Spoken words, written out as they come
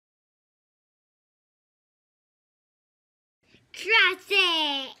Trust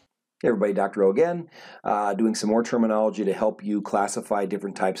it! Hey everybody, Dr. O again, doing some more terminology to help you classify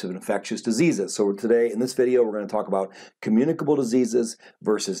different types of infectious diseases. So today, in this video, we're going to talk about communicable diseases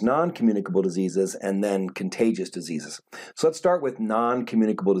versus non-communicable diseases, and then contagious diseases. So let's start with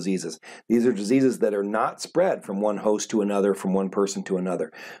non-communicable diseases. These are diseases that are not spread from one host to another, from one person to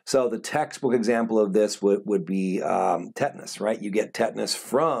another. So the textbook example of this would be tetanus, right? You get tetanus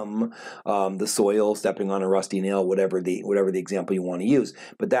from the soil, stepping on a rusty nail, whatever the example you want to use.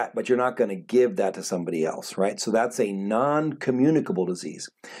 But you're not going to give that to somebody else, right? So that's a non-communicable disease.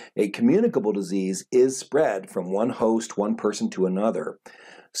 A communicable disease is spread from one host, one person to another.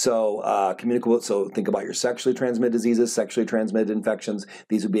 So communicable, so think about your sexually transmitted diseases, sexually transmitted infections.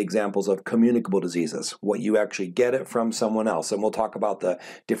 These would be examples of communicable diseases, what you actually get it from someone else. And we'll talk about the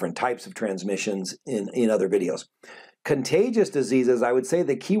different types of transmissions in other videos. Contagious diseases, I would say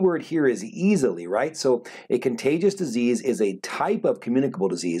the key word here is easily, right? So a contagious disease is a type of communicable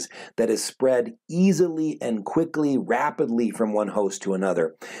disease that is spread easily and quickly, rapidly from one host to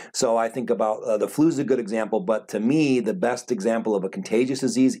another. So I think about the flu is a good example, but to me, the best example of a contagious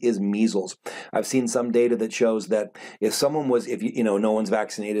disease is measles. I've seen some data that shows that if someone was, no one's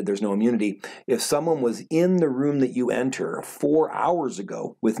vaccinated, there's no immunity. If someone was in the room that you enter 4 hours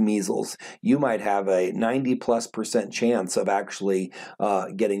ago with measles, you might have a 90+% chance of actually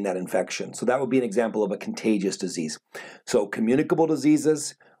getting that infection. So that would be an example of a contagious disease. So communicable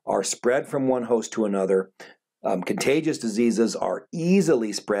diseases are spread from one host to another. Contagious diseases are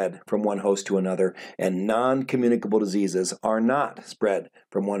easily spread from one host to another, and non-communicable diseases are not spread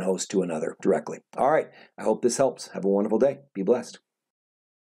from one host to another directly. All right, I hope this helps. Have a wonderful day. Be blessed.